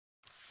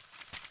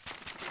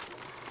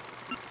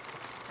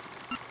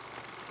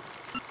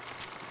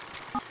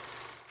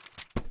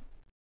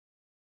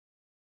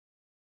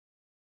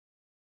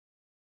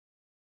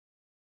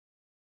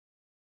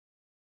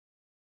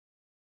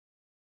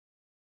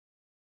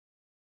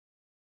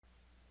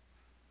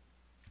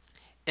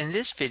In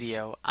this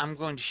video, I'm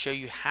going to show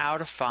you how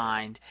to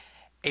find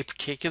a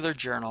particular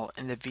journal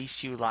in the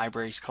VCU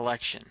Libraries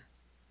collection.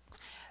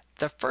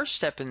 The first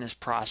step in this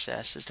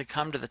process is to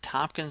come to the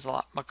Tompkins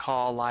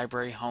McCall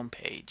Library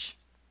homepage.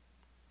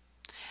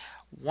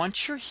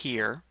 Once you're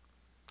here,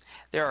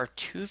 there are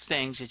two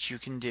things that you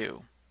can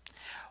do.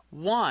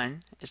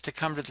 One is to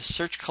come to the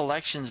Search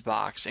Collections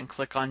box and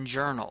click on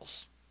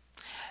Journals.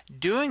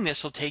 Doing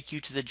this will take you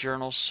to the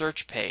Journals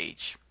search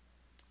page.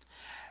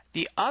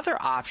 The other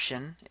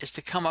option is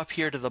to come up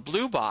here to the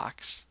blue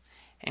box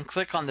and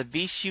click on the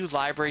VCU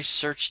Libraries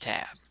Search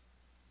tab.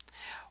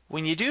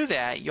 When you do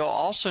that, you'll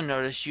also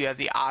notice you have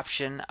the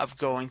option of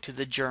going to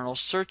the Journal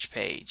search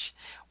page.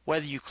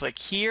 Whether you click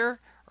here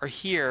or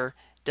here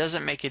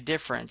doesn't make a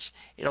difference.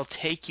 It'll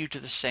take you to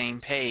the same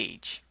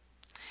page,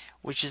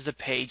 which is the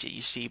page that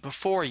you see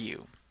before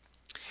you.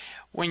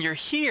 When you're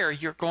here,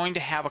 you're going to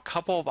have a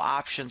couple of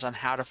options on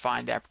how to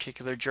find that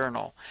particular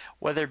journal,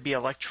 whether it be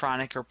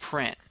electronic or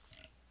print.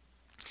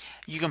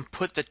 You can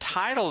put the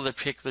title of the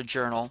particular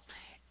journal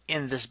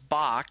in this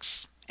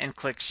box and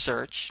click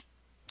search.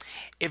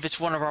 If it's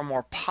one of our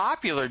more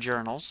popular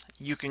journals,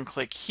 you can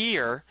click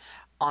here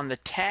on the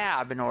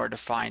tab in order to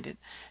find it,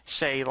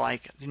 say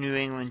like the New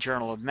England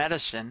Journal of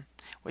Medicine,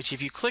 which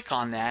if you click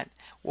on that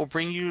will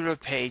bring you to a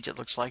page that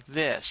looks like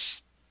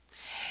this.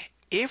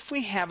 If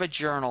we have a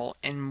journal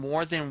in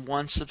more than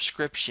one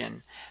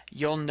subscription,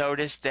 you'll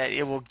notice that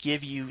it will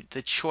give you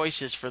the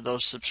choices for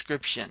those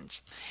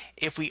subscriptions.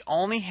 If we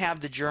only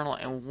have the journal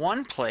in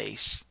one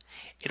place,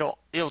 it'll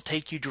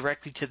take you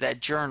directly to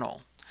that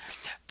journal.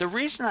 The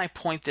reason I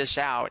point this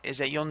out is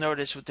that you'll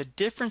notice with the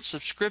different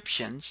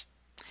subscriptions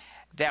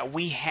that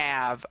we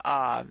have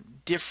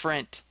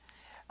different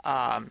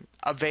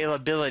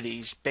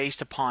availabilities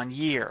based upon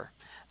year.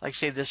 Like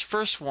say this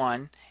first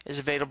one is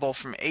available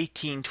from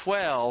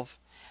 1812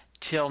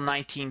 till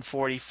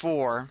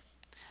 1944,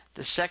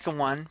 the second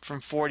one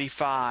from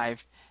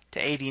 45 to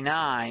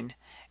 89,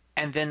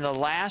 and then the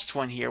last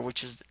one here,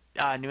 which is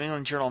New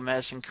England Journal of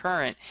Medicine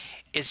Current,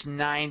 is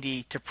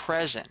 90 to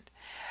present.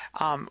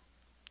 I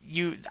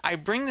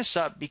bring this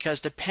up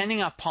because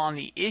depending upon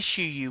the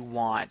issue you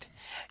want,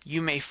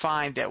 you may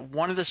find that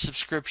one of the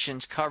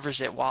subscriptions covers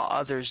it while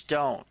others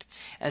don't,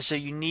 and so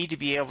you need to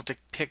be able to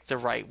pick the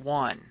right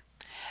one.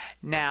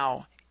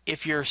 Now,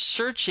 if you're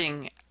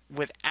searching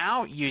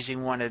without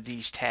using one of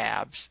these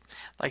tabs,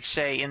 like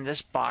say in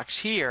this box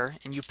here,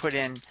 and you put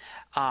in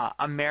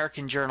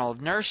American Journal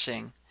of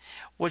Nursing,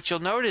 what you'll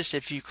notice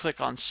if you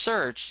click on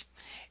search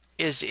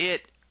is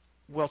it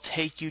will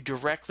take you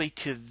directly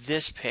to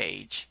this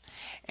page.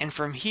 And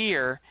from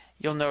here,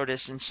 you'll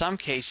notice in some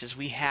cases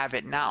we have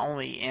it not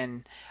only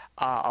in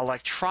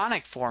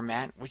electronic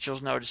format, which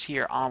you'll notice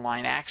here,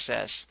 online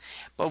access,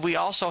 but we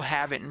also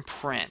have it in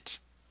print.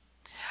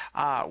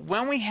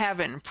 When we have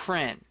it in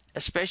print,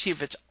 especially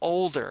if it's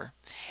older,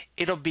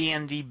 it'll be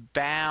in the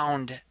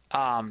bound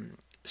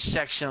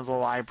section of the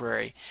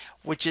library,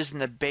 which is in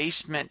the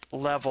basement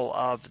level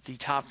of the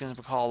Tompkins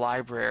McCall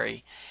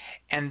Library.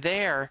 And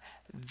there,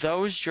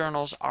 those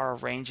journals are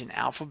arranged in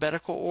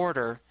alphabetical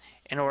order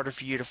in order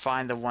for you to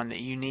find the one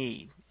that you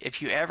need.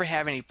 If you ever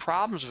have any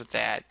problems with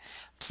that,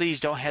 please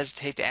don't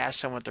hesitate to ask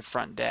someone at the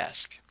front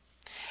desk.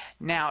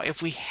 Now,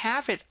 if we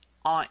have it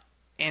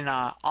in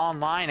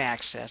online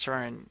access or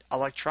in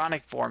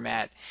electronic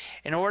format,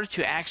 in order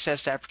to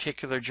access that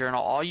particular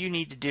journal, all you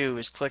need to do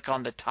is click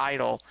on the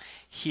title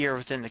here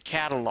within the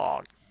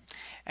catalog.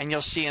 And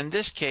you'll see in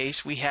this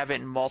case we have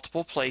it in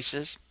multiple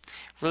places.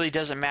 Really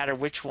doesn't matter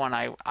which one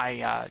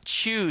I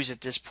choose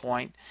at this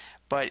point,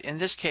 but in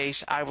this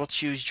case I will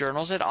choose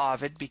Journals at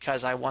Ovid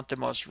because I want the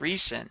most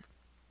recent,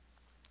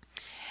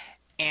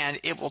 and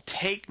it will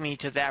take me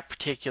to that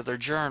particular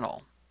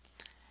journal.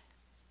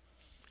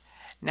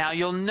 Now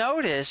you'll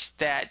notice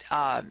that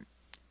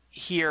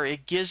here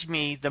it gives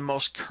me the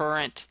most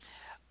current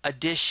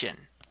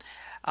edition.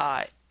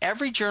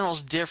 Every journal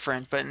is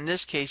different, but in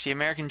this case the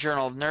American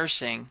Journal of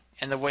Nursing,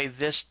 and the way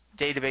this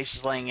database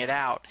is laying it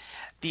out,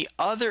 the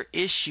other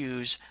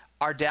issues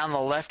are down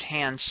the left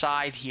hand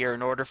side here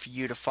in order for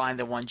you to find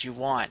the ones you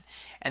want.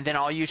 And then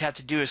all you'd have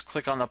to do is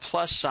click on the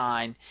plus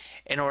sign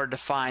in order to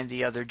find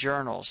the other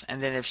journals.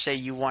 And then if say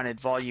you wanted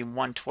volume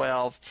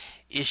 112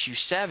 issue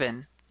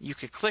 7, you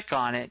could click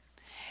on it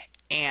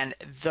and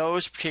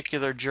those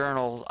particular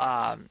journal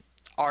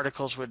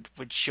articles would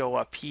show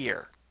up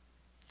here.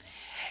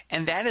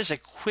 And that is a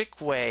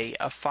quick way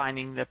of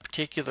finding the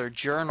particular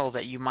journal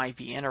that you might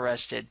be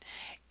interested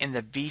in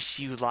the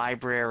VCU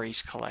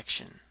Libraries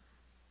collection.